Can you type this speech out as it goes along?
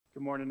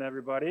Good morning,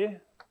 everybody.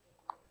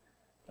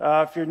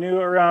 If you're new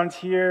around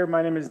here,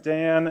 my name is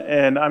Dan,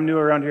 and I'm new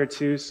around here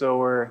too, so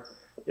we're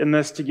in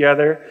this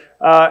together.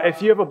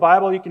 If you have a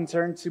Bible, you can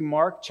turn to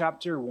Mark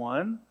chapter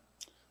 1.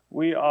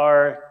 We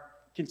are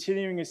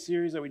continuing a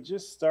series that we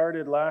just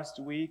started last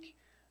week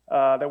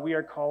that we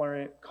are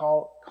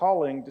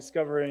calling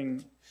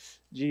Discovering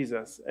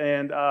Jesus.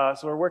 And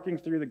so we're working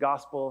through the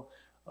Gospel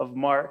of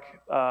Mark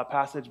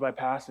passage by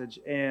passage,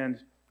 and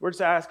we're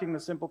just asking the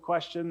simple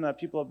question that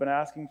people have been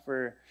asking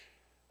for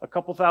a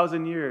couple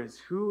thousand years.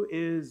 Who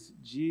is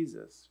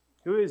Jesus?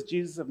 Who is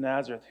Jesus of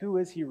Nazareth? Who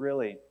is he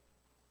really?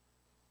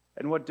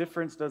 And what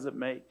difference does it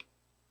make?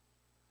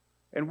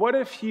 And what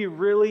if he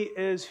really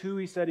is who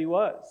he said he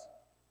was?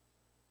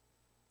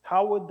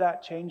 How would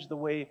that change the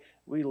way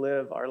we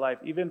live our life?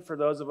 Even for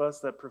those of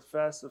us that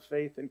profess a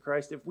faith in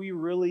Christ, if we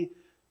really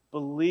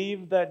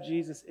believe that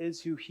Jesus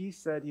is who he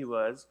said he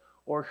was,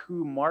 or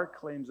who Mark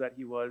claims that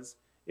he was,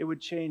 it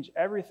would change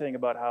everything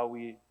about how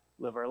we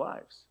live our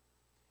lives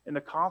and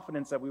the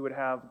confidence that we would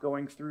have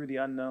going through the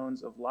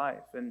unknowns of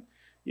life. And,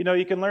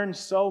 you can learn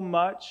so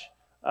much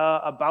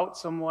about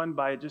someone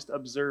by just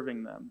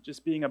observing them,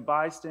 just being a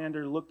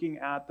bystander, looking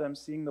at them,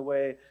 seeing the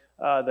way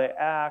they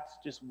act,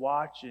 just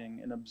watching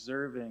and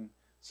observing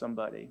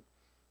somebody.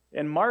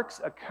 And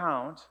Mark's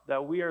account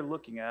that we are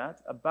looking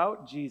at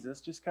about Jesus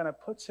just kind of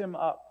puts him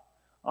up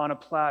on a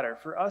platter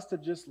for us to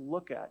just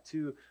look at,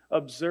 to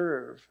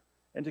observe,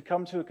 and to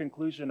come to a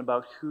conclusion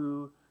about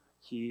who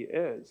he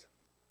is.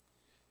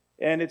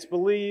 And it's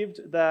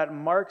believed that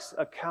Mark's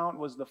account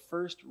was the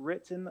first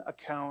written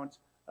account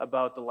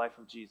about the life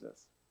of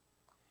Jesus.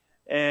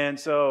 And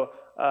so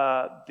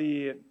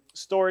the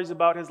stories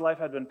about his life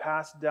had been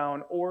passed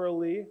down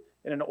orally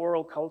in an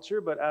oral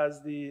culture, but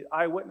as the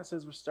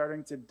eyewitnesses were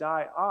starting to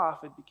die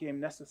off, it became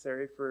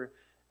necessary for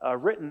a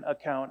written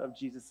account of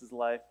Jesus'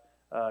 life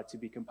to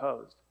be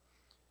composed.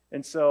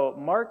 And so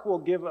Mark will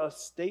give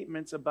us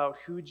statements about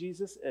who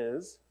Jesus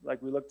is,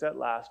 like we looked at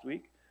last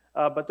week,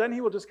 but then he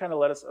will just kind of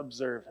let us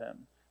observe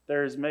him.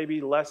 There's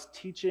maybe less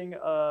teaching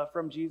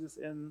from Jesus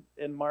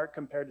in Mark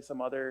compared to some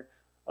of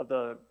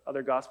the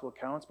other gospel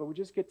accounts, but we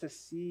just get to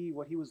see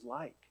what he was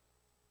like,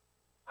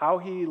 how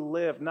he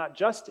lived, not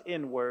just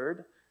in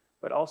word,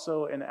 but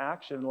also in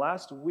action.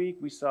 Last week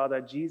we saw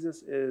that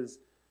Jesus is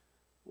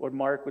what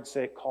Mark would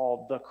say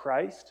called the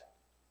Christ,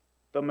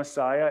 the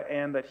Messiah,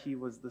 and that he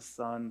was the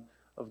Son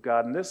of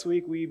God. And this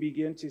week we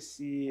begin to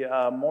see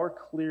more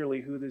clearly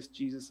who this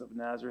Jesus of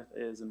Nazareth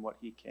is and what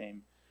he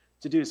came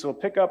to do. So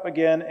we'll pick up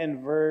again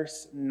in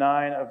verse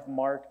 9 of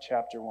Mark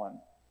chapter 1.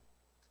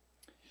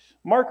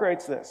 Mark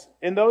writes this: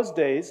 "In those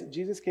days,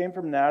 Jesus came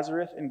from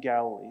Nazareth in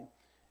Galilee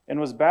and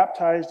was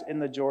baptized in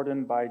the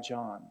Jordan by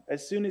John.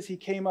 As soon as he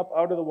came up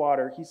out of the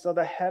water, he saw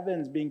the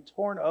heavens being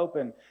torn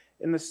open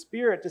and the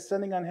Spirit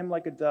descending on him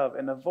like a dove,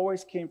 and a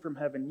voice came from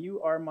heaven,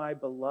 'You are my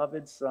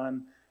beloved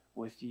Son.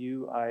 With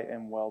you I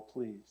am well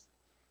pleased.'"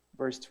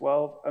 Verse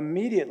 12,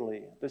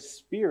 "Immediately the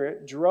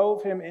Spirit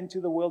drove him into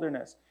the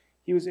wilderness.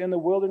 He was in the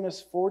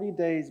wilderness 40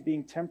 days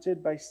being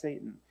tempted by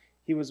Satan.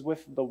 He was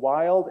with the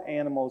wild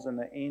animals, and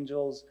the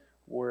angels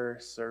were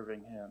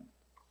serving him."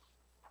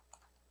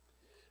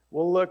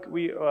 We'll look.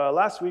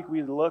 Last week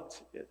we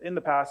looked in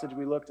the passage.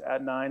 We looked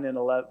at 9 and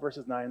 11,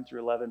 verses 9 through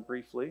 11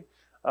 briefly,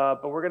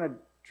 but we're going to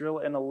drill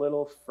in a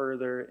little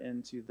further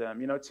into them.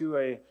 To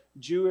a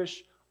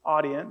Jewish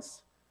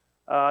audience,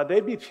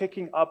 they'd be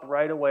picking up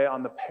right away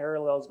on the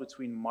parallels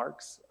between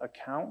Mark's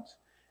account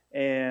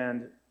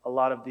and a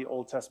lot of the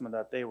Old Testament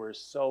that they were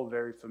so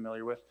very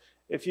familiar with.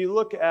 If you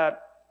look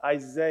at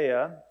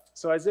Isaiah,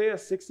 so Isaiah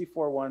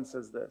 64:1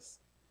 says this: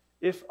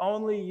 "If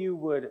only you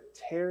would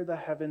tear the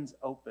heavens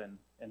open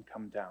and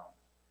come down,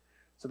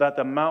 so that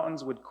the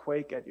mountains would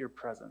quake at your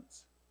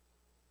presence."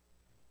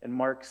 And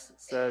Mark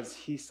says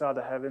he saw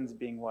the heavens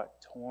being what?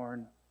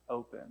 Torn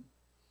open.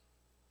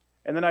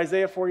 And then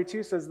Isaiah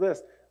 42 says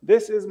this: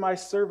 "This is my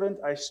servant,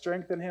 I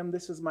strengthen him.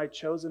 This is my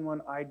chosen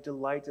one, I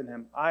delight in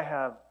him. I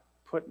have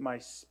put my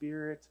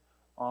Spirit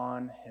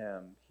on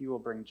him. He will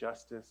bring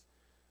justice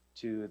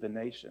to the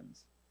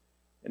nations."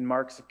 And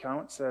Mark's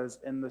account says,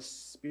 "And the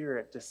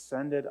Spirit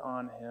descended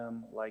on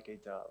him like a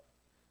dove."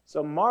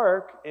 So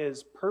Mark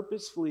is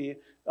purposefully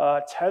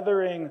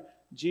tethering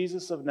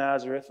Jesus of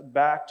Nazareth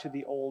back to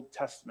the Old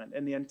Testament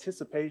in the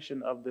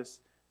anticipation of this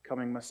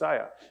coming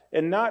Messiah.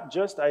 And not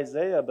just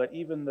Isaiah, but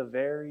even the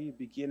very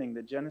beginning,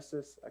 the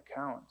Genesis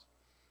account.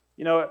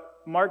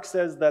 Mark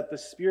says that the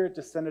Spirit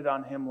descended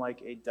on him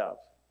like a dove.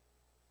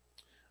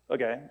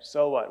 Okay,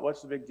 so what?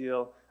 What's the big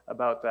deal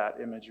about that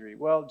imagery?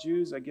 Well,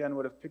 Jews, again,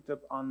 would have picked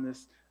up on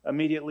this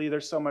immediately.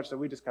 There's so much that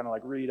we just kind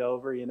of read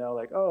over,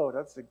 like, oh,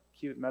 that's a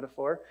cute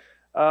metaphor.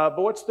 But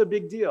what's the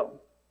big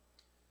deal?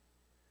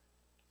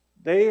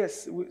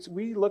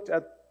 We looked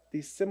at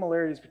these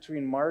similarities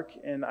between Mark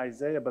and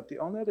Isaiah, but the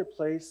only other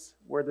place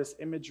where this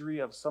imagery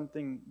of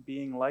something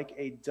being like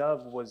a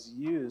dove was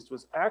used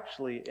was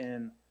actually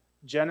in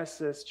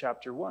Genesis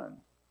chapter 1,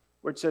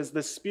 where it says,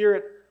 "The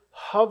Spirit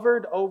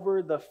hovered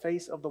over the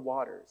face of the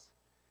waters."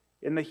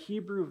 And the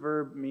Hebrew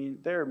verb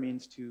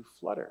means to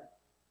flutter.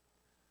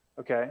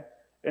 Okay?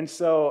 And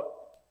so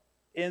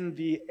in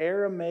the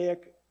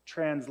Aramaic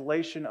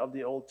translation of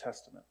the Old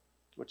Testament,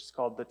 which is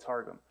called the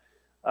Targum,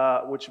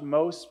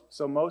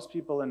 most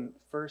people in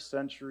first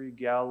century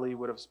Galilee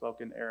would have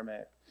spoken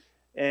Aramaic.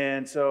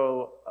 And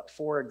so,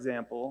 for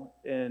example,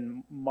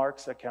 in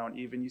Mark's account,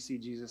 even you see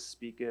Jesus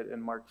speak it in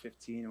Mark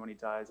 15 when he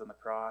dies on the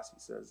cross. He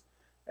says,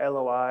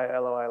 Eloi,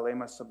 Eloi,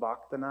 lema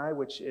sabachthani,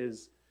 which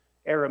is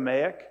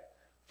Aramaic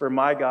for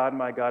my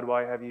God,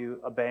 why have you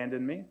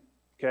abandoned me?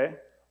 Okay?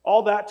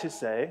 All that to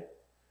say,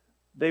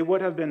 they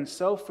would have been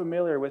so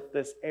familiar with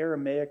this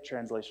Aramaic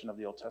translation of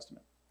the Old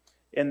Testament.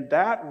 And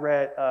that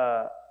read,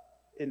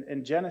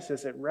 in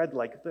Genesis, it read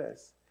like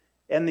this.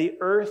 And the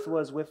earth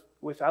was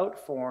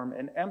without form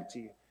and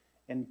empty,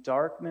 and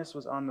darkness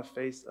was on the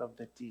face of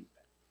the deep.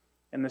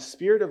 And the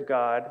Spirit of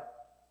God,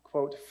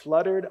 quote,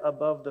 fluttered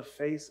above the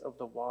face of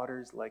the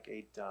waters like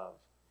a dove.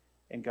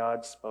 And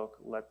God spoke,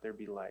 let there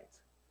be light.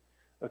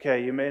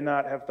 Okay, you may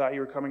not have thought you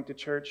were coming to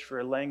church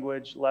for a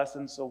language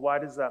lesson, so why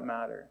does that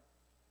matter?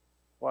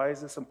 Why is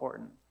this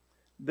important?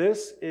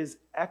 This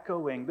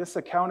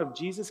account of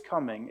Jesus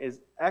coming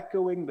is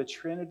echoing the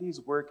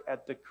Trinity's work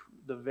at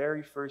the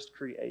very first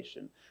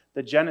creation,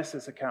 the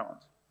Genesis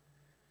account.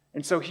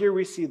 And so here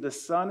we see the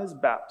Son is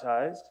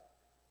baptized,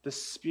 the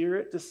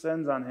Spirit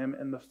descends on him,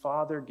 and the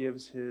Father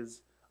gives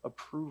his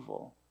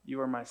approval.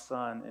 You are my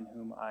Son in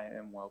whom I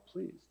am well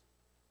pleased.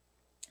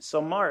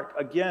 So Mark,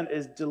 again,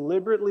 is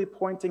deliberately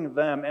pointing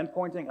them and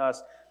pointing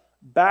us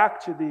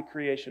back to the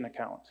creation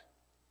account,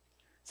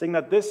 saying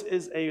that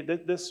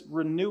this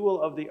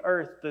renewal of the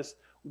earth, this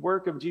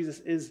work of Jesus,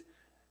 is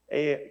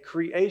a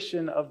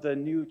creation of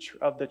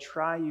the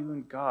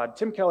triune God.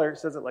 Tim Keller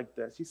says it like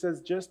this. He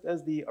says, just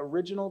as the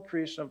original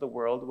creation of the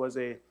world was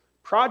a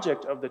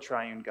project of the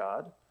triune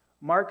God,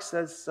 Mark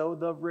says, so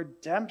the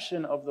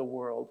redemption of the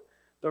world,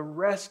 the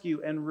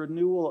rescue and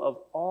renewal of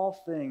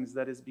all things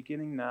that is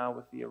beginning now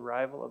with the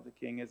arrival of the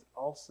King, is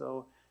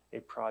also a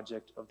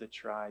project of the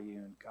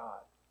triune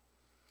God.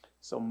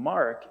 So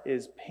Mark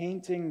is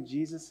painting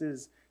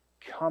Jesus'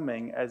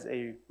 coming as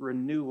a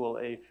renewal,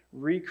 a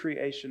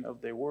recreation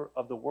of the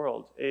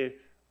world, a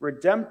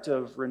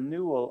redemptive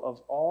renewal of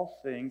all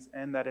things,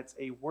 and that it's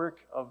a work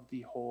of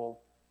the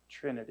whole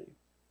Trinity.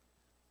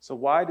 So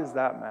why does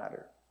that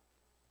matter?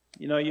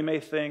 You know, you may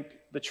think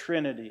the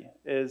Trinity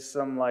is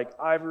some like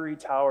ivory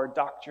tower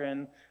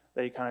doctrine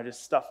that you kind of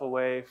just stuff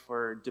away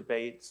for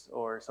debates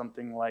or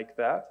something like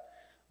that.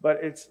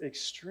 But it's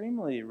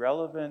extremely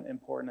relevant,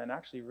 important, and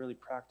actually really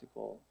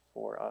practical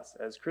for us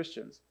as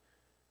Christians.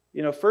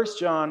 You know, 1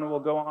 John will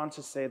go on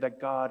to say that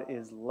God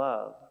is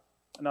love.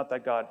 Not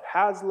that God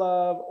has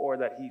love or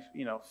that he,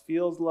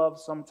 feels love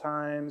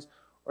sometimes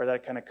or that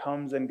it kind of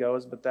comes and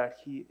goes, but that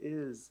he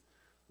is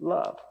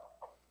love.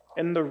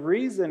 And the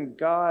reason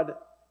God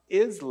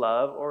is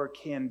love or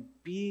can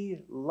be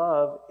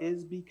love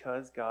is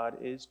because God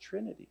is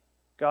Trinity.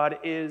 God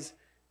is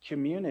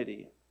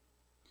community.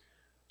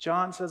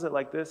 John says it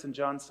like this in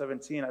John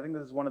 17. I think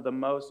this is one of the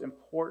most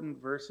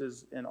important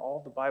verses in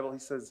all the Bible. He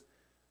says,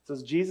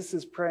 Jesus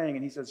is praying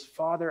and he says,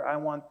 Father, I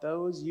want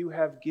those you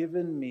have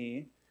given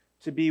me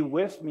to be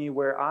with me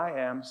where I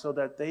am so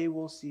that they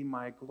will see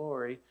my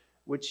glory,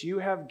 which you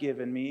have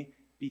given me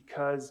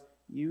because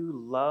you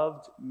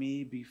loved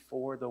me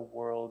before the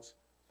world's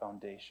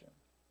foundation.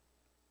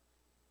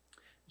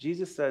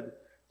 Jesus said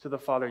to the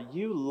Father,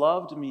 you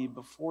loved me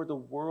before the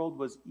world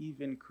was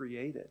even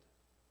created.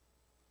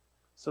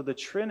 So the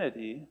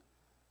Trinity,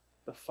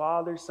 the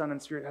Father, Son,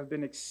 and Spirit have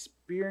been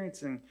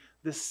experiencing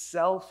this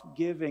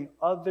self-giving,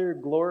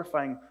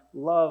 other-glorifying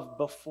love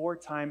before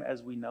time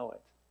as we know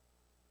it.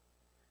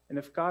 And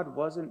if God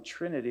wasn't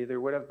Trinity,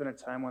 there would have been a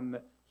time when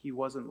he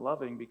wasn't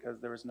loving because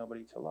there was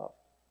nobody to love.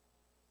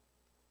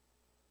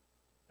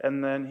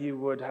 And then he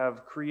would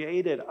have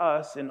created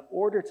us in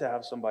order to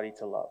have somebody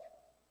to love.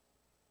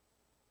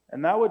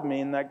 And that would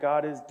mean that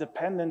God is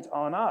dependent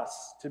on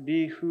us to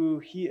be who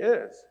he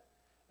is.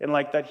 And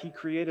like that he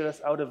created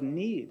us out of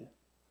need.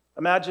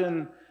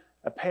 Imagine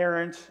a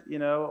parent,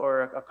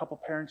 or a couple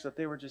parents that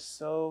they were just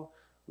so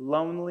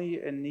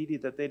lonely and needy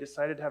that they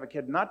decided to have a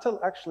kid, not to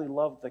actually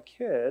love the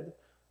kid,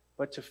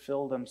 but to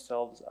fill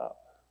themselves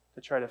up,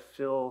 to try to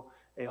fill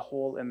a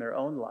hole in their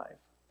own life.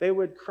 They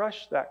would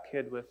crush that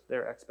kid with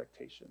their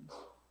expectations.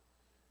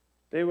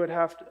 They would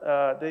have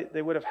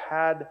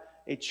had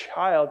a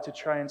child to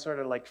try and sort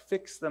of like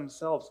fix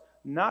themselves,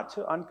 not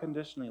to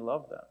unconditionally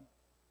love them,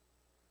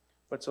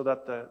 but so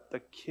that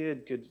the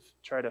kid could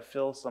try to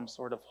fill some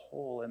sort of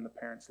hole in the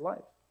parent's life.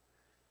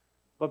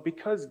 But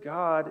because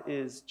God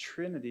is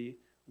Trinity,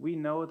 we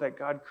know that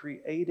God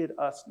created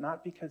us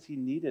not because he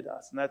needed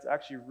us, and that's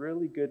actually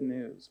really good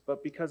news,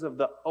 but because of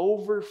the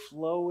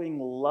overflowing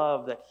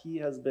love that he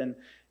has been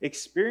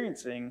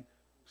experiencing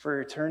for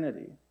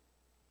eternity.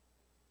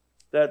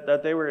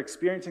 That they were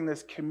experiencing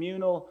this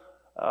communal,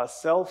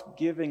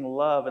 self-giving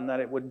love, and that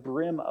it would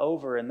brim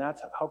over, and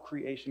that's how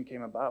creation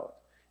came about.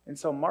 And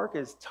so Mark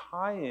is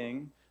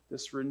tying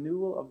this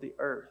renewal of the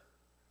earth,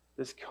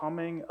 this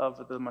coming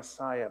of the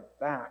Messiah,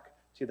 back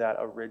to that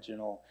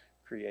original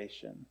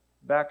creation.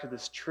 back to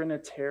this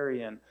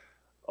Trinitarian,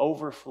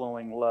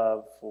 overflowing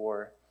love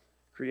for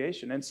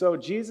creation. And so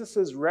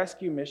Jesus'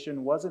 rescue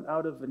mission wasn't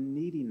out of a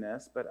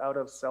neediness, but out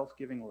of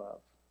self-giving love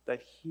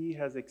that he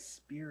has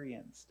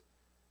experienced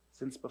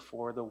since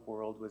before the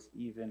world was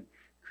even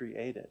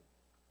created.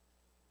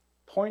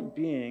 Point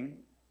being,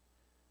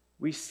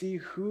 we see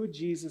who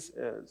Jesus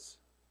is.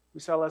 We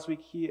saw last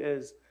week he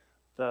is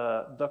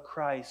the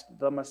Christ,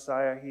 the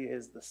Messiah. He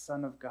is the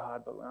Son of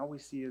God. But now we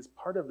see as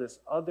part of this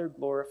other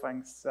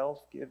glorifying,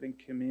 self-giving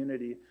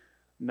community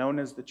known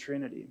as the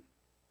Trinity.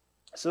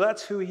 So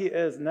that's who he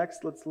is.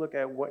 Next, let's look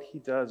at what he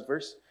does.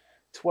 Verse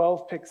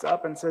 12 picks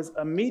up and says,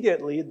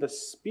 immediately the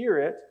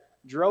Spirit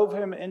drove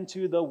him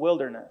into the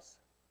wilderness.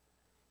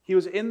 He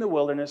was in the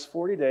wilderness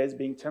 40 days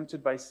being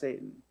tempted by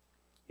Satan.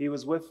 He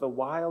was with the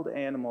wild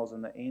animals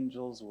and the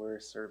angels were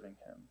serving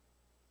him.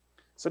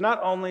 So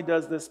not only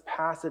does this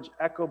passage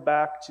echo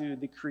back to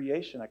the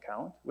creation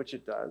account, which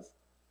it does,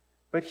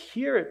 but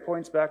here it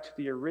points back to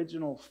the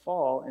original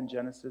fall in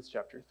Genesis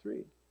chapter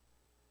 3.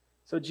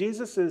 So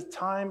Jesus'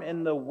 time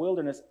in the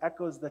wilderness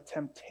echoes the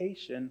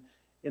temptation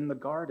in the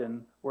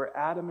garden where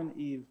Adam and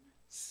Eve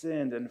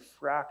sinned and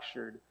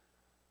fractured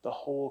the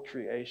whole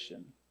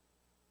creation.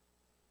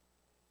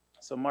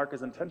 So Mark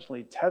is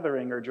intentionally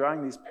tethering or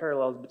drawing these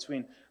parallels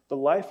between the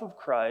life of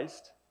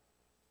Christ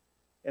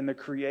and the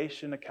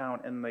creation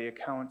account and the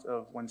account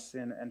of when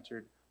sin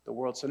entered the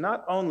world. So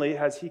not only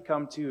has he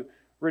come to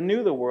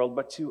renew the world,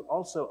 but to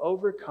also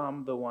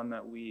overcome the one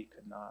that we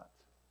could not.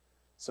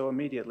 So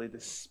immediately the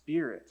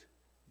Spirit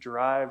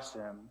drives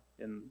him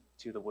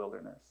into the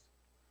wilderness.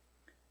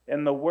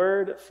 And the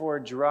word for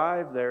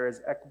drive there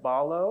is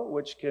ekbalo,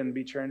 which can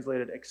be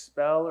translated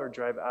expel or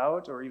drive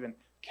out or even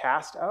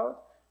cast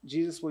out.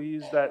 Jesus will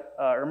use that,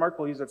 or Mark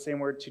will use that same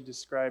word to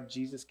describe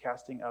Jesus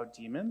casting out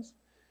demons.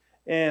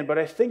 But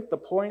I think the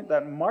point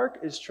that Mark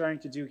is trying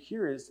to do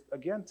here is,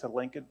 again, to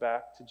link it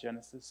back to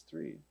Genesis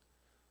 3,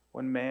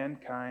 when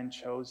mankind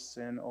chose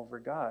sin over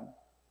God.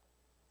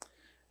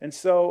 And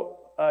so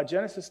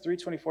Genesis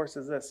 3:24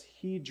 says this,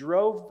 he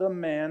drove the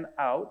man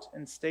out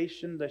and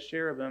stationed the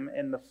cherubim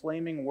and the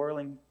flaming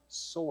whirling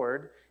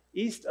sword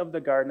east of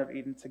the Garden of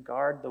Eden to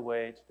guard the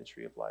way to the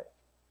tree of life.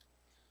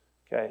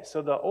 Okay,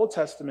 so the Old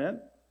Testament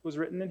was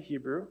written in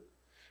Hebrew,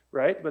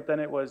 right? But then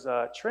it was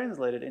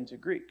translated into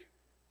Greek.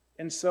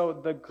 And so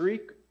the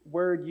Greek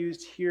word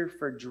used here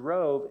for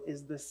drove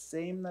is the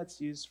same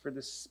that's used for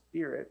the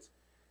Spirit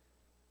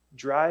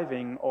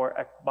driving or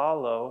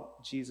ekbalo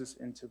Jesus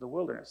into the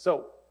wilderness.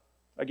 So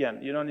again,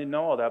 you don't need to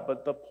know all that,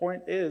 but the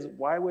point is,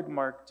 why would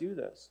Mark do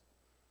this?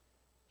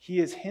 He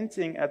is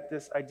hinting at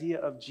this idea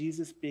of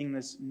Jesus being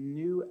this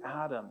new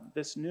Adam,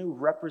 this new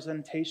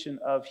representation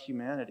of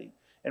humanity.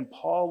 And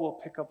Paul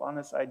will pick up on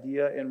this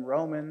idea in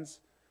Romans.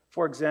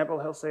 For example,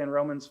 he'll say in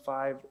Romans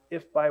 5,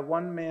 if by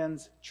one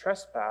man's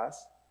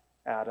trespass,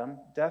 Adam,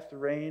 death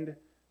reigned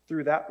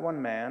through that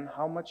one man,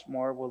 how much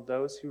more will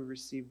those who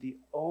receive the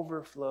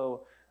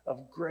overflow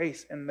of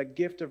grace and the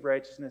gift of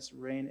righteousness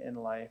reign in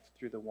life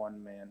through the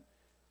one man,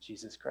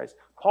 Jesus Christ?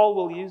 Paul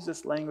will use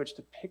this language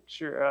to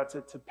picture,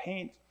 to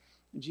paint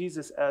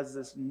Jesus as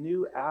this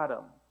new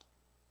Adam,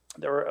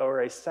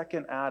 or a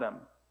second Adam,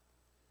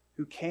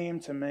 who came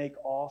to make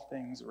all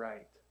things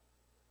right.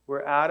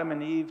 Where Adam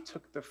and Eve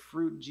took the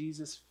fruit,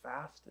 Jesus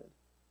fasted.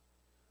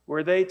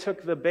 Where they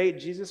took the bait,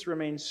 Jesus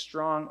remained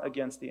strong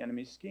against the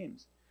enemy's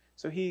schemes.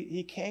 So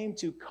he came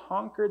to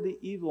conquer the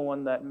evil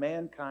one that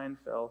mankind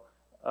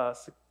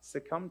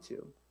succumbed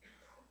to.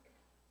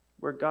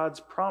 Where God's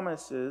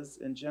promises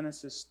in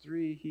Genesis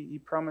 3, he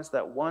promised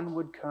that one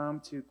would come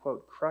to,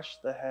 quote, crush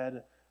the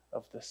head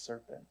of the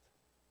serpent.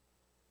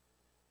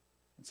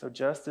 And so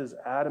just as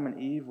Adam and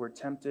Eve were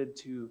tempted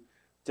to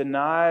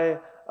deny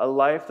a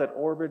life that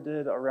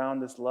orbited around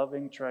this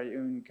loving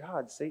triune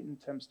God, Satan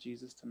tempts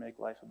Jesus to make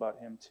life about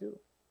him too.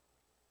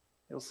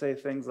 He'll say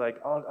things like,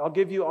 I'll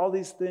give you all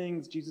these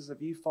things, Jesus,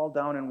 if you fall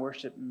down and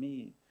worship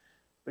me.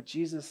 But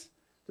Jesus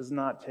does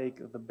not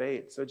take the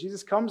bait. So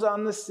Jesus comes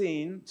on the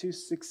scene to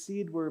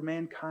succeed where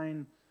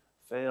mankind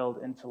failed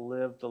and to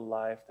live the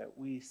life that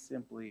we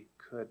simply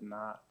could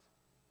not.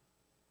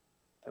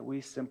 That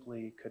we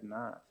simply could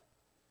not.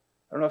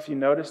 I don't know if you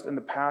noticed in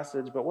the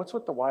passage, but what's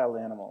with the wild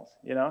animals?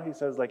 You know, he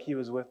says like he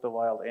was with the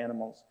wild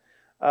animals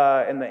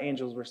and the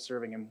angels were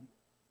serving him.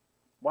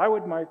 Why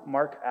would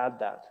Mark add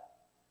that?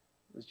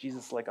 Was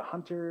Jesus like a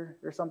hunter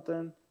or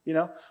something? You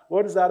know,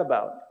 what is that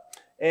about?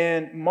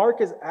 And Mark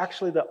is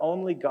actually the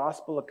only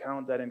gospel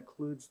account that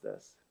includes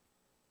this.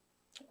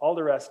 All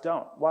the rest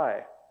don't.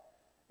 Why?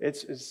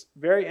 It's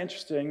very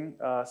interesting.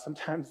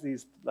 Sometimes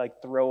these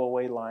like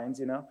throwaway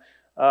lines, you know,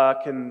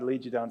 can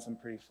lead you down some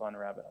pretty fun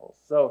rabbit holes.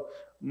 So,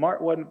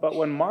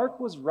 when Mark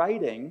was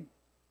writing,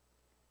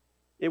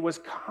 it was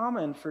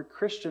common for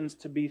Christians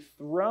to be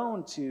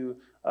thrown to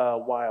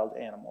wild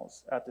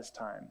animals at this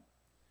time.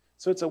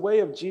 So it's a way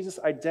of Jesus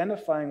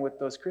identifying with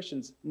those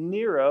Christians.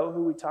 Nero,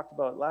 who we talked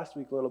about last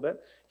week a little bit,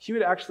 he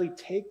would actually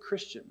take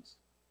Christians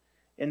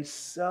and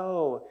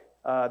sew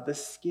the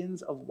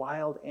skins of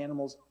wild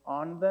animals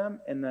on them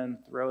and then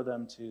throw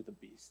them to the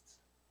beasts.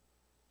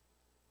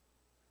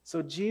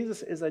 So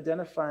Jesus is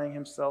identifying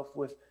himself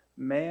with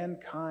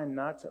mankind,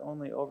 not to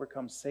only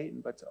overcome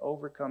Satan, but to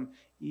overcome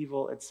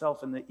evil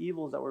itself and the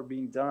evils that were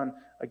being done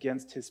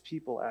against his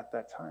people at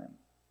that time.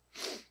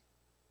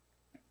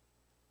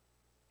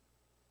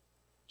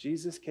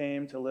 Jesus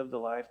came to live the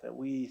life that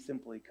we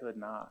simply could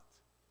not.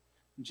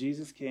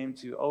 Jesus came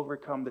to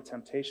overcome the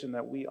temptation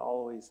that we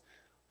always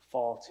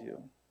fall to,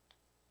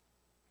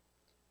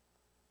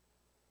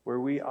 where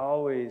we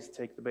always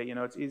take the bait. You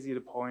know, it's easy to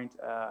point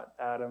at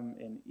Adam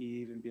and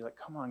Eve and be like,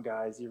 come on,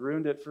 guys, you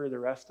ruined it for the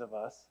rest of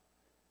us.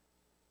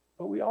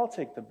 But we all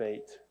take the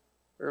bait,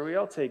 or we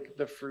all take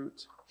the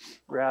fruit,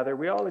 rather.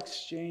 We all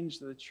exchange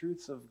the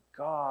truths of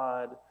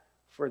God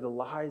for the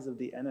lies of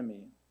the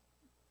enemy.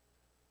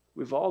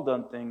 We've all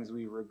done things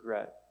we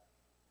regret,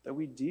 that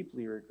we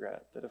deeply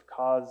regret, that have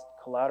caused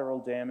collateral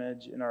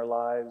damage in our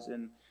lives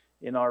and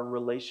in our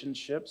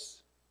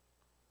relationships.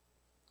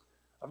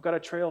 I've got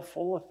a trail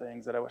full of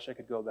things that I wish I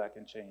could go back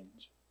and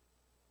change.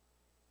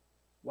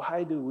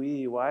 Why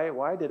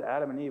did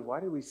Adam and Eve, why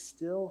did we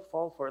still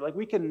fall for it? Like,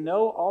 we can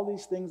know all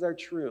these things are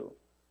true.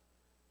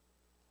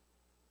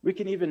 We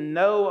can even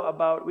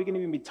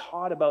be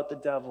taught about the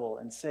devil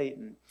and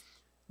Satan.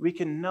 We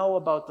can know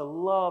about the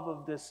love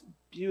of this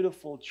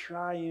beautiful,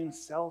 triune,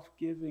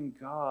 self-giving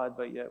God,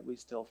 but yet we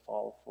still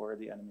fall for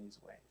the enemy's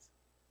ways.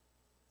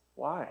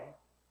 Why?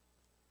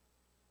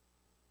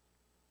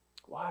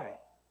 Why?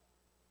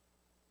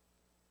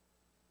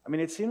 I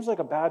mean, it seems like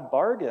a bad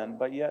bargain,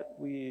 but yet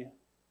we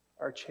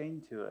are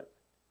chained to it.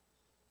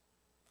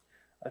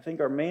 I think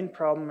our main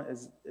problem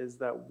is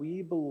that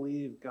we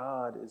believe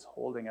God is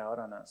holding out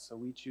on us, so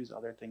we choose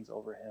other things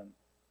over him.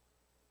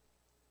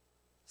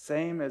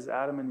 Same as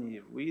Adam and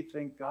Eve. We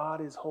think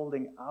God is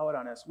holding out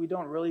on us. We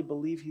don't really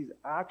believe he's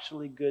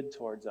actually good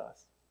towards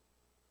us,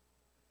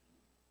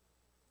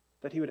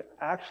 that he would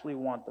actually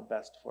want the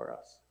best for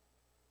us,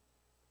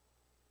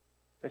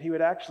 that he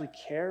would actually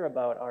care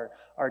about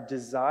our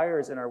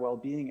desires and our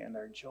well-being and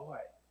our joy.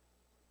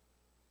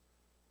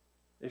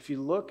 If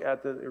you look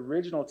at the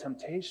original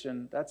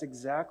temptation, that's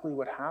exactly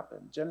what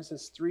happened.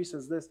 Genesis 3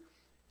 says this,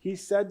 he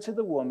said to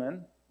the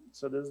woman,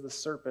 so this is the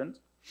serpent,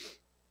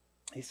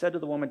 he said to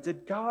the woman,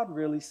 did God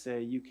really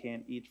say you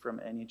can't eat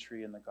from any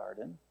tree in the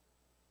garden?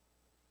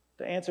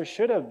 The answer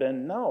should have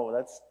been no.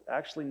 That's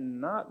actually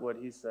not what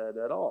he said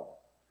at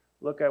all.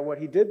 Look at what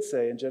he did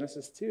say in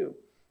Genesis 2.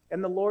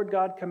 And the Lord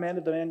God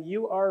commanded the man,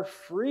 you are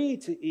free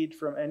to eat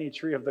from any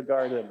tree of the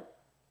garden,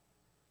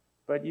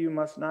 but you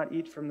must not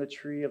eat from the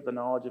tree of the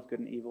knowledge of good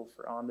and evil,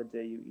 for on the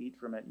day you eat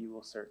from it, you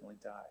will certainly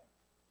die.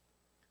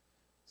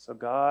 So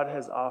God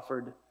has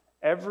offered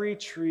every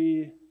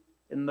tree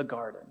in the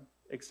garden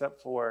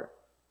except for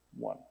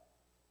one.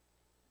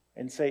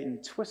 And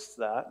Satan twists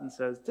that and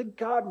says, did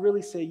God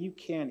really say you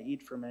can't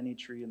eat from any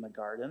tree in the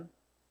garden?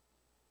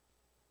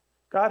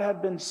 God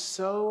had been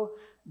so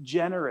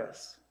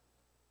generous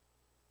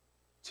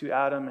to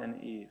Adam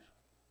and Eve.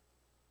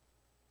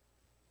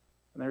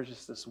 And there's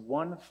just this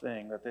one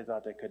thing that they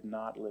thought they could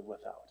not live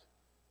without.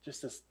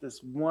 Just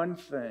this one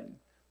thing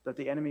that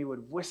the enemy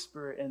would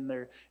whisper in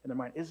their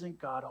mind, isn't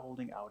God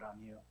holding out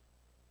on you?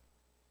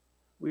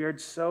 We are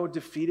so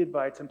defeated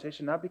by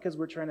temptation, not because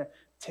we're trying to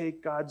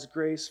take God's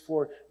grace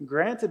for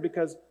granted,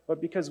 but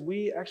because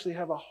we actually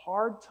have a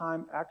hard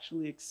time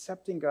actually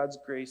accepting God's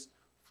grace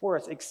for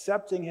us,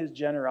 accepting his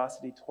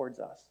generosity towards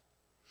us.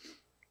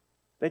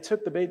 They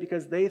took the bait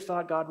because they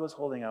thought God was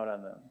holding out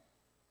on them.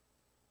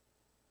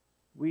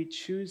 We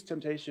choose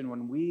temptation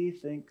when we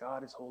think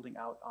God is holding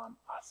out on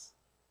us.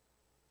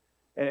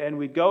 And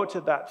we go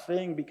to that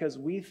thing because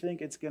we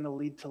think it's going to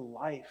lead to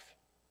life.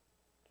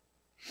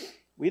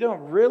 We don't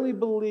really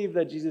believe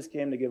that Jesus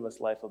came to give us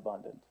life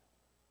abundant.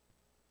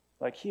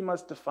 Like, he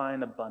must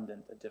define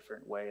abundant a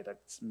different way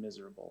that's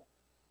miserable.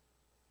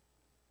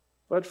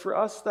 But for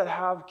us that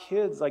have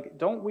kids, like,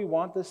 don't we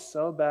want this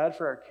so bad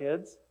for our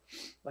kids?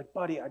 Like,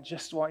 buddy, I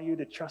just want you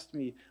to trust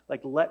me.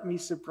 Like, let me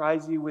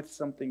surprise you with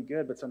something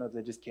good. But sometimes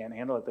they just can't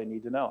handle it. They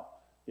need to know,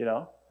 you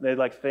know? They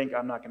think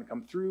I'm not going to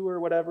come through or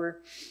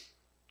whatever.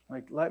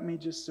 Like, let me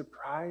just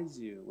surprise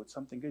you with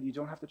something good. You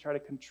don't have to try to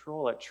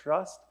control it.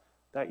 Trust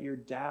that your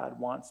dad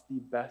wants the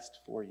best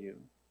for you.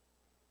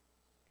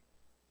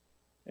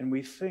 And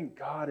we think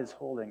God is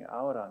holding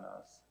out on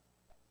us.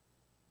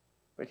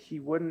 But he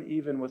wouldn't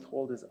even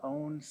withhold his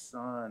own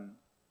son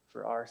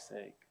for our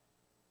sake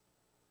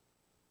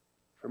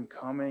from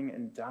coming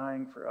and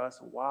dying for us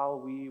while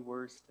we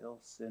were still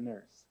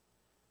sinners.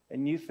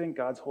 And you think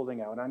God's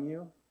holding out on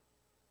you?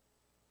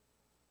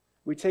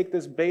 We take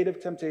this bait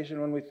of temptation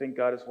when we think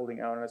God is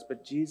holding out on us,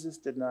 but Jesus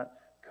did not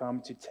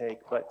come to take,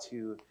 but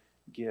to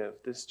give.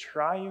 This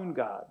triune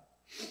God,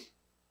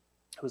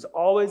 who has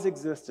always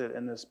existed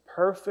in this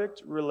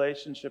perfect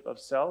relationship of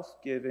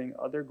self-giving,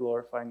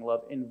 other-glorifying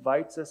love,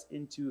 invites us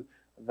into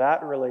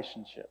that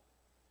relationship,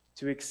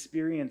 to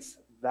experience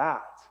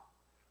that.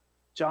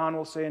 John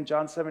will say in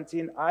John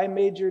 17, I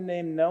made your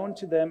name known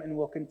to them and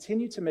will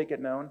continue to make it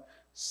known,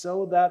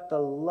 so that the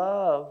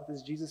love, this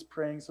is Jesus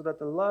praying, so that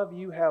the love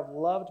you have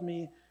loved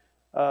me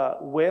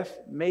with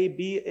may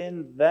be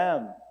in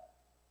them,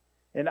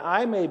 and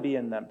I may be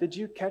in them. Did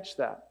you catch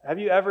that? Have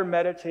you ever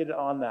meditated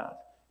on that?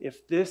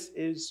 If this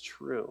is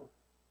true,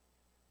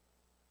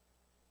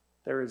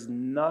 there is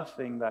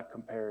nothing that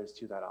compares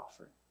to that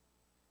offer,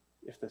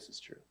 if this is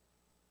true.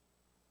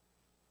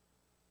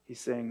 He's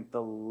saying,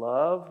 the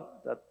love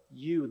that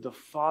you, the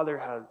Father,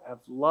 have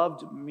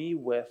loved me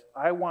with,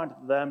 I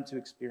want them to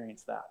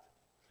experience that.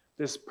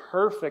 This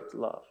perfect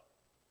love.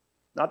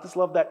 Not this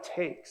love that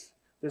takes.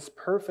 This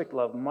perfect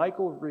love.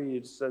 Michael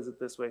Reeves says it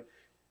this way.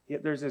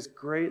 There's this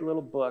great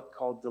little book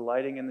called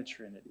Delighting in the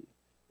Trinity.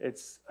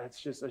 It's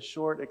just a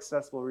short,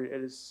 accessible read.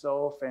 It is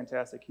so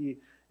fantastic. He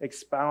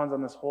expounds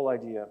on this whole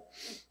idea.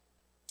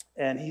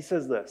 And he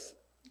says this,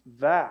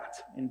 that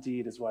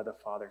indeed is why the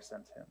Father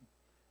sent him,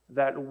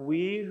 that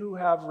we who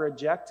have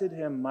rejected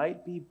him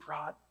might be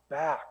brought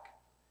back,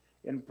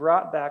 and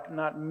brought back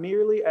not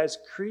merely as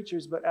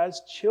creatures, but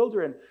as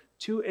children,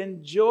 to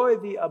enjoy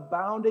the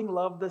abounding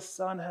love the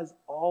Son has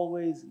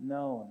always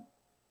known.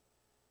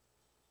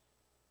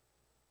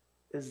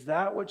 Is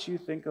that what you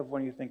think of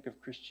when you think of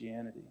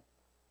Christianity?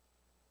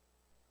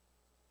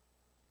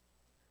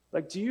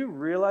 Like, do you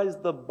realize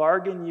the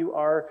bargain you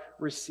are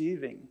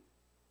receiving?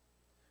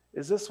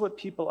 Is this what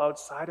people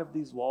outside of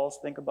these walls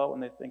think about when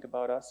they think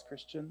about us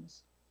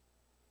Christians?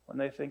 When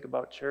they think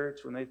about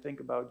church, when they think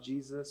about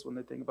Jesus, when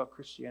they think about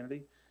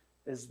Christianity?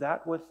 Is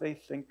that what they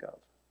think of?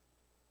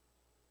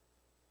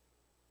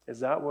 Is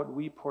that what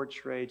we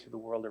portray to the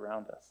world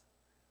around us?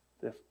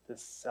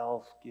 This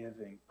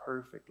self-giving,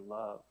 perfect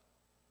love.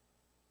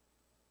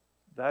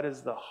 That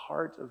is the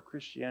heart of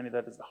Christianity.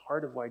 That is the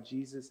heart of why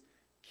Jesus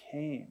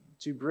came,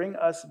 to bring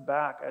us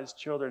back as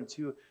children,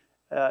 to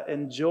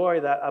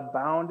enjoy that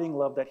abounding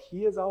love that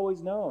he has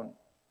always known.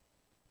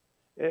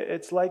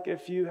 It's like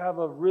if you have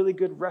a really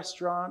good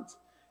restaurant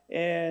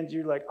and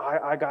you're like,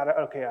 I got it.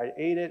 Okay, I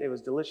ate it. It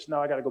was delicious.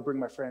 Now I got to go bring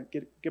my friend,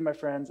 get my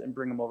friends and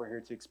bring them over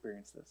here to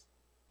experience this.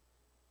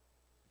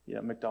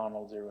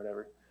 McDonald's or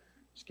whatever.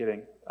 Just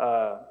kidding.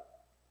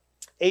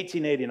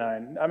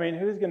 $18.89. I mean,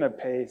 who's going to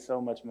pay so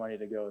much money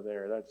to go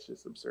there? That's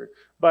just absurd.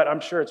 But I'm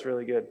sure it's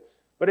really good.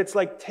 But it's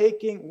like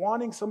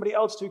wanting somebody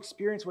else to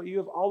experience what you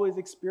have always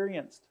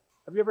experienced.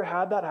 Have you ever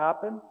had that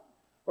happen?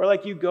 Or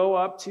like you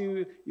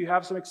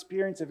have some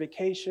experience, a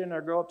vacation,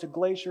 or go up to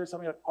Glacier or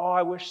something, like, oh,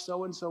 I wish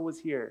so-and-so was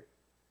here.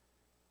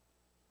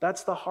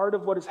 That's the heart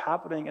of what is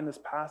happening in this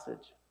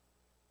passage.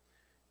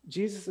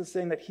 Jesus is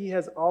saying that he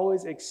has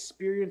always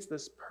experienced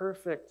this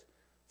perfect,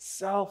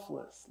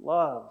 selfless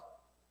love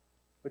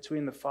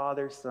between the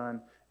Father,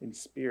 Son, and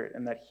Spirit,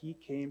 and that he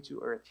came to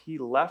earth. He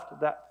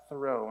left that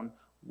throne.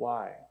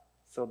 Why?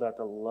 So that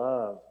the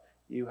love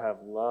you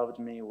have loved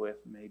me with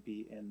may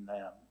be in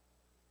them.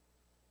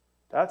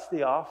 That's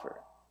the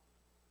offer.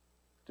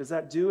 Does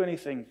that do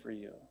anything for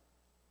you?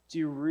 Do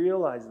you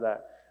realize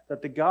that?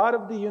 That the God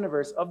of the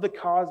universe, of the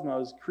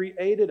cosmos,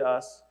 created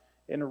us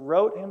and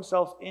wrote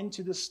himself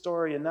into the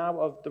story, and now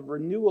of the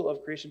renewal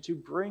of creation, to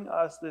bring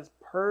us this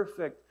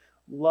perfect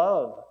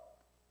love.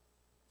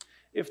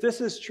 If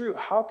this is true,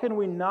 how can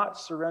we not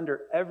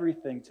surrender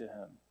everything to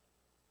him?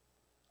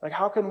 Like,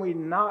 how can we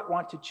not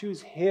want to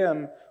choose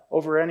him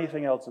over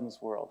anything else in this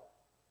world?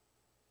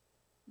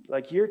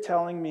 Like, you're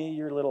telling me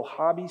your little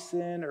hobby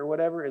sin or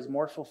whatever is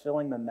more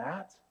fulfilling than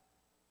that?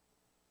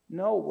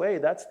 No way.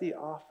 That's the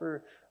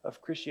offer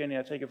of Christianity.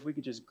 I think if we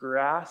could just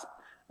grasp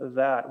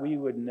that, we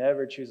would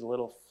never choose a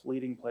little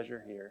fleeting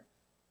pleasure here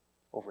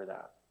over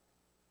that.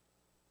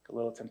 A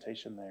little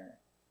temptation there.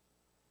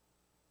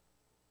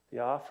 The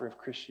offer of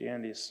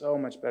Christianity is so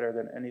much better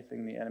than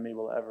anything the enemy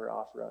will ever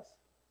offer us.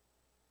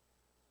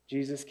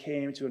 Jesus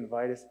came to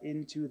invite us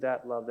into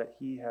that love that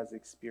he has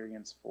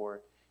experienced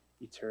for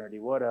eternity.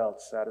 What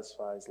else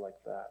satisfies like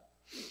that?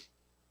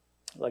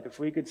 Like, if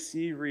we could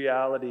see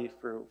reality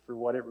for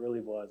what it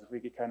really was, if we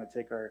could kind of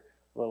take our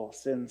little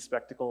sin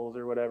spectacles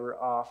or whatever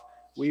off,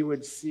 we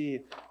would see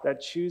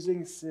that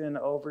choosing sin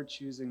over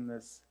choosing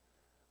this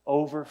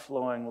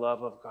overflowing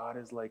love of God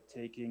is like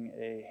taking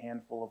a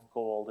handful of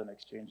gold and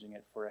exchanging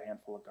it for a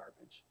handful of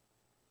garbage.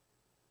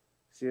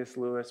 C.S.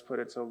 Lewis put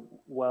it so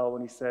well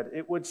when he said,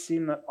 "It would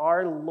seem that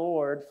our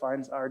Lord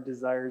finds our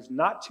desires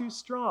not too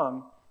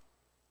strong,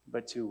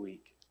 but too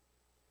weak.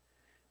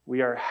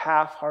 We are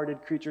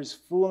half-hearted creatures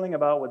fooling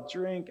about with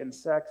drink and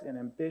sex and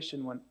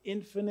ambition when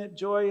infinite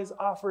joy is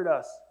offered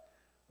us,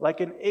 like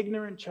an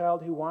ignorant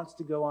child who wants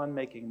to go on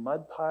making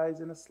mud pies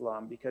in a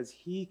slum because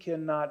he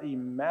cannot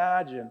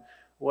imagine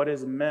what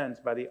is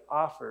meant by the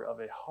offer of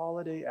a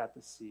holiday at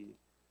the sea.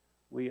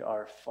 We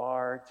are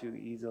far too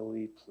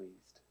easily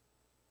pleased."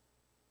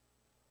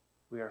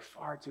 We are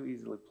far too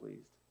easily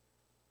pleased.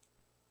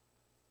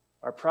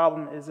 Our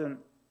problem is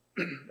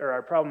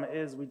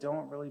we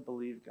don't really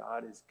believe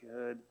God is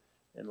good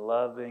and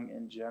loving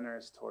and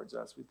generous towards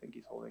us. We think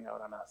he's holding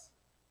out on us.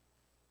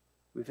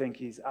 We think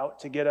he's out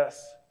to get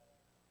us.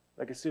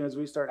 Like, as soon as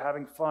we start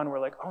having fun, we're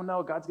like, oh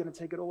no, God's going to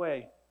take it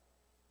away.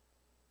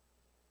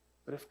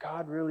 But if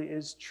God really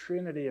is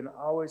Trinity and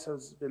always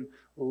has been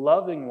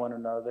loving one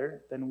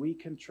another, then we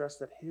can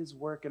trust that his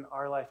work in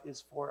our life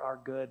is for our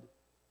good.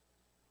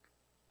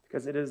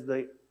 Because it is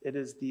the it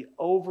is the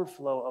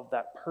overflow of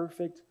that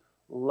perfect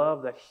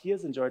love that he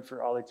has enjoyed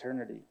for all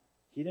eternity.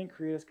 He didn't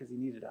create us because he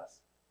needed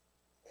us.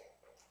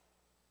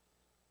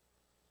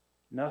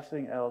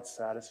 Nothing else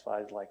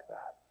satisfies like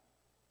that.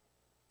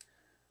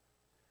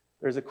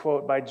 There's a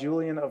quote by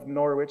Julian of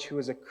Norwich, who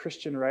was a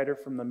Christian writer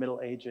from the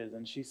Middle Ages,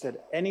 and she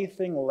said,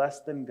 "Anything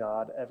less than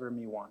God ever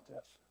me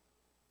wanteth,"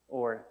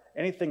 or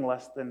 "anything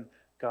less than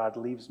God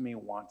leaves me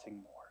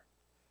wanting more."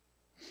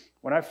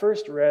 When I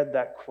first read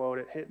that quote,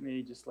 it hit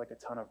me just like a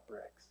ton of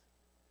bricks.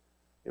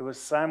 It was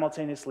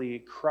simultaneously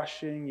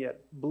crushing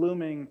yet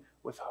blooming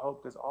with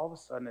hope, because all of a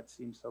sudden it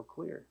seemed so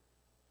clear.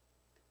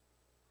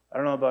 I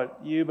don't know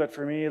about you, but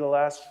for me, the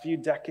last few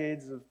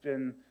decades have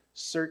been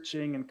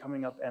searching and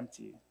coming up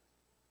empty.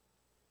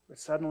 But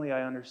suddenly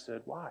I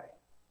understood why.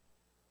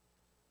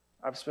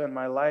 I've spent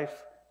my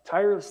life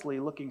tirelessly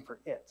looking for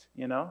it,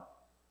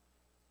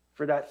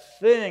 for that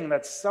thing,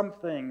 that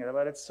something,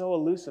 but it's so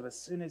elusive. As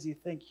soon as you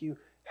think you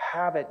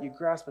have it, you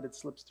grasp it, it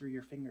slips through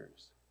your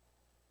fingers.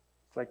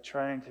 It's like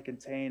trying to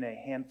contain a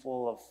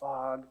handful of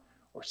fog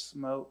or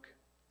smoke.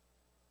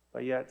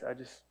 But yet I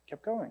just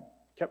kept going,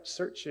 kept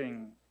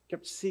searching,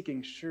 kept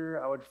seeking,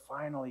 sure I would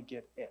finally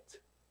get it.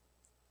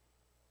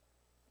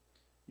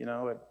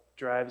 It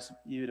drives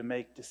you to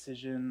make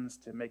decisions,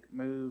 to make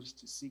moves,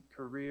 to seek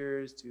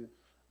careers, to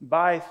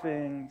buy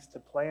things, to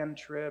plan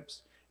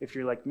trips. If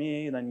you're like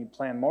me, then you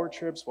plan more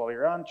trips while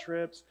you're on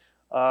trips,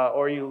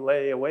 or you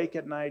lay awake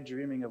at night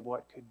dreaming of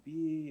what could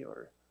be,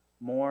 or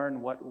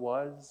mourn what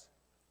was.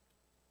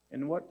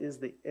 And what is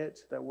the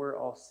it that we're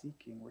all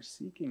seeking? We're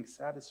seeking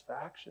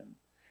satisfaction.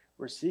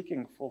 We're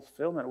seeking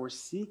fulfillment. We're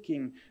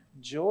seeking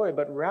joy.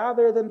 But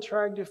rather than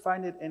trying to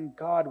find it in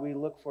God, we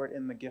look for it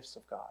in the gifts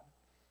of God.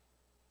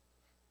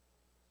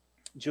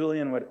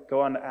 Julian would go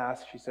on to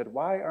ask, she said,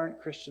 "Why aren't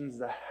Christians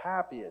the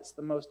happiest,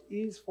 the most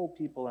easeful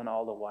people in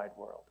all the wide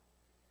world?"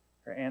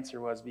 Her answer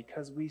was,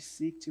 "Because we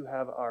seek to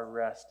have our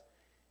rest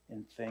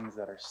in things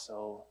that are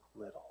so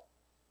little."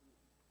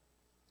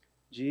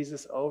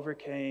 Jesus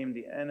overcame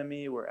the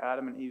enemy where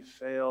Adam and Eve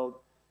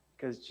failed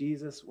because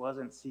Jesus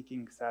wasn't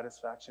seeking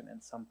satisfaction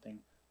in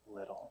something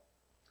little.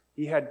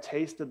 He had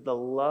tasted the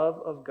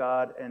love of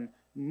God and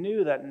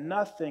knew that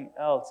nothing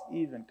else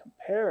even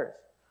compares.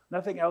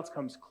 Nothing else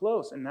comes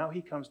close, and now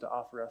he comes to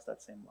offer us that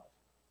same love.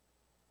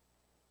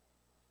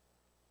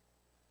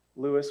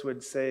 Lewis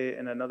would say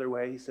in another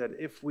way, he said,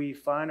 if we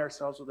find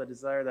ourselves with a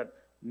desire that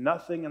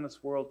nothing in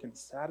this world can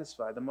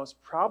satisfy, the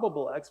most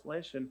probable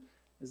explanation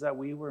is that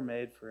we were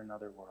made for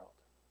another world.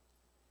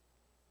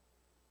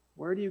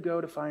 Where do you go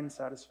to find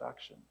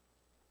satisfaction?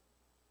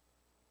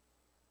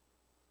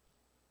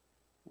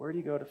 Where do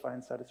you go to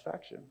find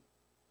satisfaction?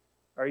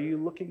 Are you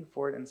looking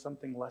for it in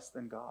something less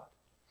than God?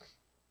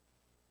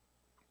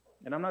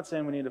 And I'm not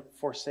saying we need to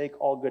forsake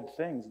all good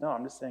things. No,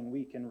 I'm just saying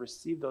we can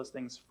receive those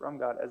things from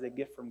God as a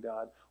gift from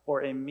God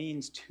or a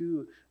means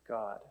to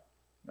God.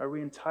 Are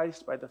we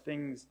enticed by the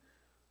things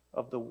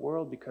of the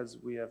world because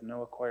we have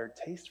no acquired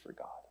taste for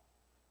God?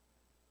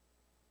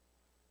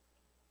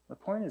 The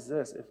point is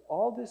this: if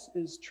all this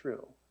is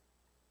true,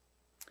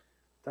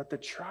 that the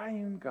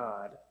triune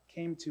God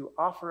came to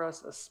offer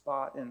us a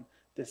spot in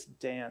this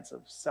dance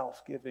of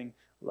self-giving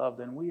love,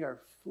 then we are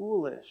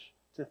foolish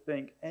to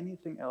think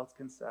anything else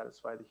can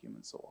satisfy the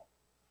human soul.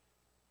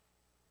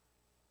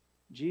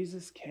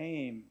 Jesus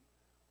came,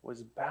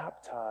 was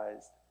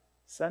baptized,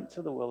 sent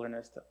to the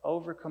wilderness to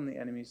overcome the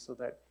enemy so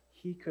that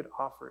he could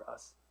offer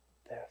us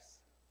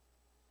this.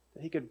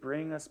 That he could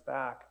bring us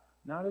back,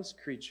 not as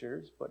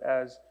creatures, but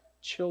as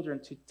children,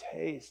 to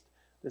taste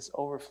this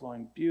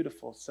overflowing,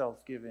 beautiful,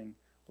 self-giving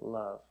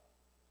love.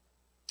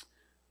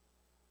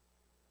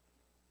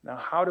 Now,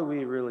 how do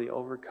we really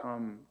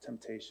overcome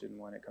temptation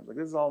when it comes?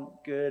 This is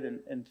all good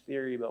in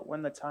theory, but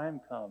when the time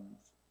comes,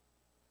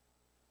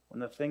 when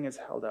the thing is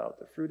held out,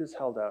 the fruit is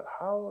held out,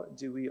 how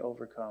do we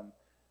overcome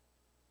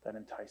that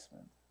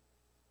enticement?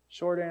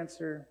 Short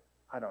answer,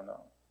 I don't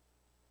know.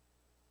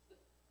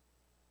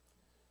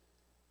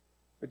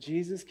 But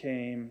Jesus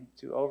came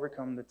to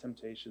overcome the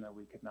temptation that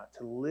we could not,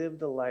 to live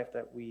the life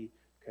that we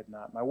could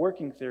not. My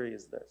working theory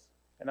is this,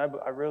 and I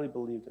really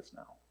believe this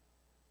now,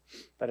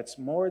 that it's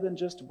more than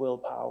just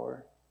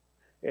willpower.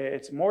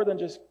 It's more than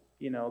just,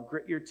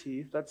 grit your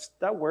teeth.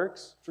 That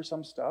works for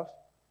some stuff.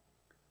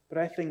 But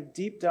I think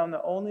deep down,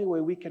 the only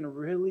way we can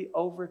really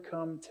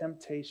overcome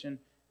temptation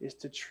is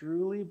to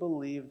truly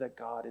believe that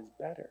God is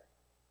better.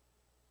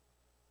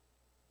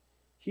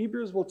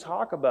 Hebrews will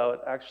talk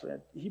about,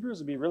 Hebrews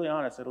will be really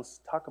honest, it'll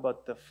talk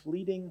about the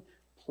fleeting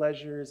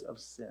pleasures of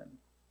sin.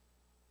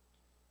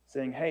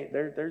 Saying, hey,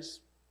 there's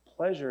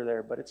pleasure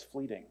there, but it's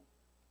fleeting.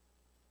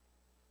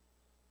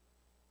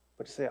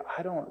 But to say,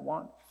 I don't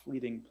want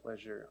fleeting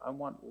pleasure. I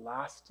want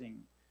lasting,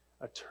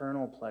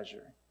 eternal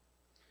pleasure.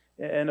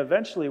 And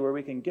eventually where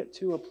we can get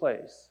to a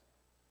place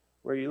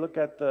where you look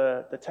at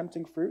the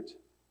tempting fruit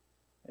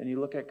and you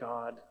look at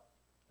God,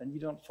 and you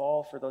don't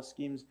fall for those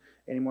schemes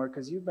anymore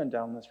because you've been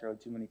down this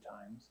road too many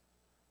times.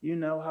 You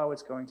know how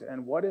it's going to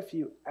end. What if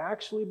you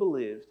actually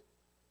believed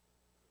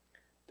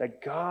that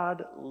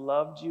God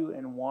loved you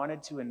and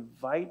wanted to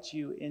invite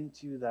you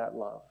into that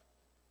love,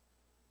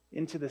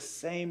 into the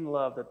same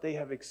love that they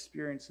have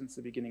experienced since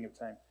the beginning of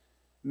time.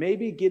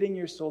 Maybe getting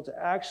your soul to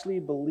actually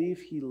believe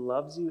he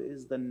loves you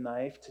is the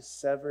knife to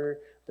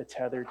sever the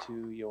tether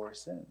to your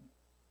sin.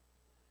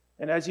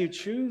 And as you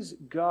choose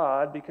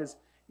God, because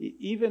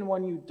even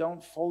when you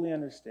don't fully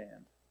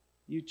understand,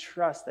 you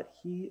trust that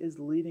he is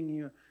leading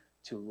you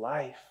to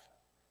life,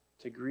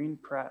 to green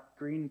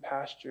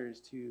pastures,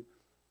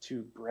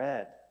 to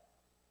bread.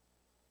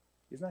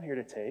 He's not here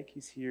to take,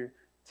 he's here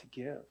to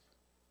give.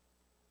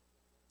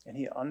 And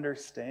he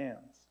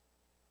understands.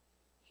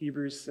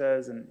 Hebrews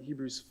says in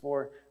Hebrews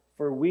 4,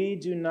 "For we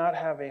do not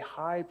have a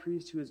high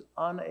priest who is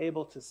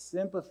unable to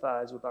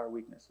sympathize with our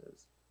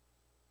weaknesses,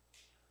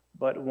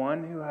 but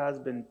one who has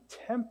been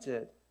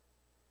tempted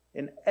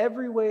in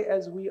every way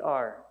as we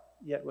are,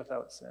 yet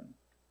without sin.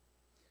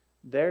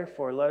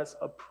 Therefore, let us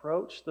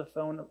approach the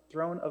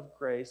throne of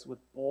grace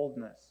with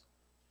boldness,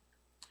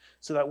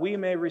 so that we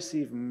may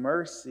receive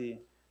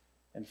mercy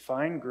and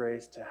find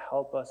grace to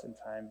help us in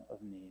time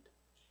of need."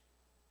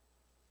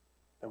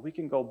 That we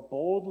can go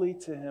boldly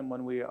to him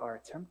when we are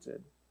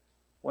tempted,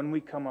 when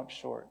we come up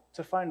short.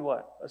 To find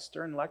what? A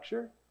stern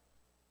lecture?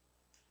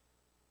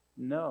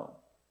 No.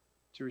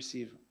 To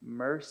receive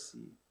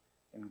mercy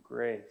and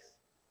grace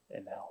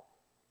and help.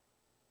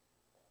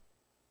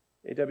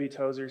 A.W.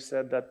 Tozer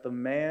said that the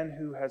man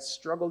who has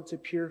struggled to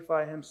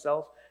purify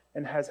himself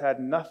and has had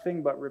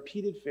nothing but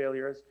repeated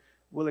failures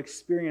will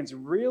experience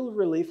real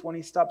relief when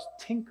he stops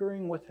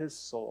tinkering with his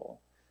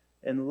soul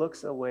and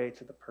looks away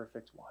to the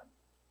perfect one.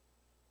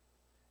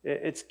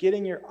 It's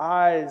getting your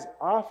eyes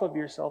off of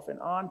yourself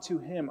and onto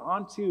him,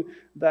 onto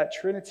that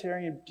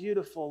Trinitarian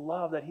beautiful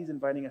love that he's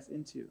inviting us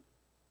into.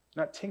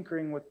 Not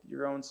tinkering with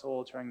your own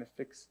soul, trying to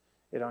fix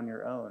it on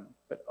your own,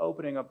 but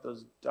opening up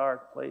those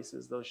dark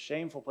places, those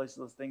shameful places,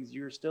 those things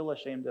you're still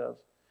ashamed of,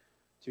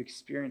 to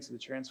experience the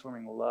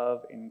transforming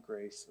love and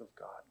grace of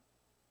God.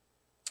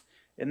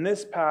 In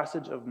this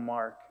passage of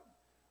Mark,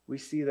 we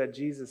see that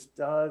Jesus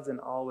does and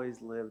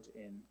always lived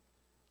in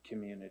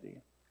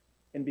community.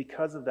 And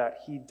because of that,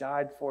 he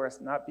died for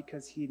us, not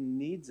because he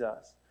needs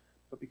us,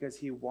 but because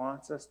he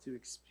wants us to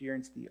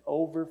experience the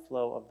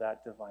overflow of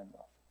that divine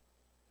love.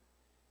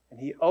 And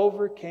he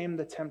overcame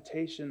the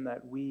temptation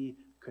that we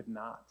could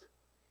not.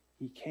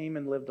 He came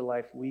and lived a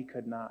life we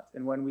could not.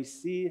 And when we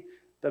see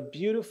the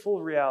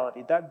beautiful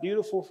reality, that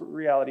beautiful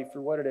reality for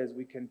what it is,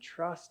 we can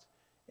trust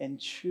and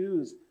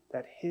choose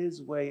that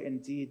his way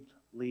indeed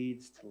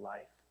leads to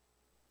life,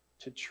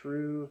 to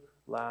true,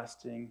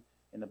 lasting,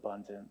 and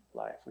abundant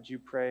life. Would you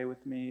pray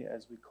with me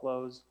as we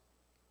close?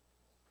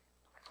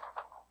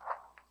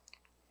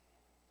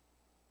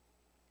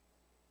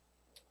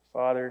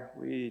 Father,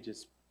 we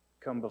just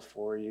come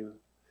before you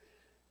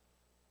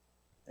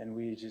and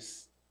we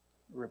just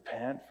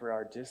repent for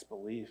our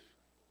disbelief.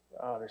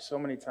 Oh, there's so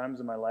many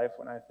times in my life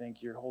when I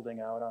think you're holding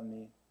out on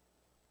me.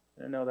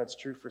 And I know that's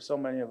true for so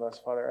many of us,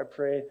 Father. I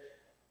pray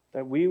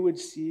that we would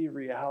see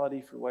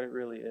reality for what it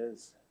really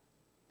is.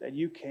 That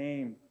you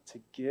came to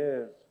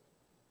give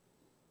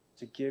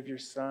your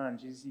son.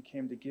 Jesus, you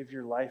came to give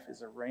your life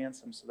as a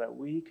ransom so that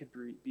we could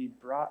be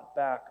brought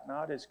back,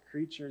 not as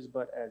creatures,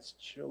 but as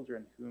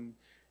children whom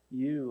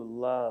you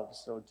love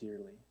so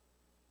dearly.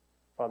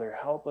 Father,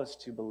 help us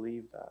to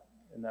believe that,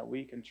 and that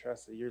we can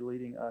trust that you're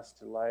leading us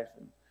to life,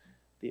 and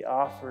the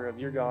offer of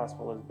your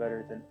gospel is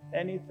better than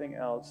anything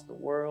else the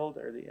world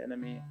or the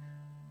enemy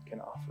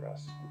can offer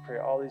us. We pray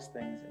all these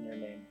things in your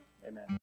name. Amen.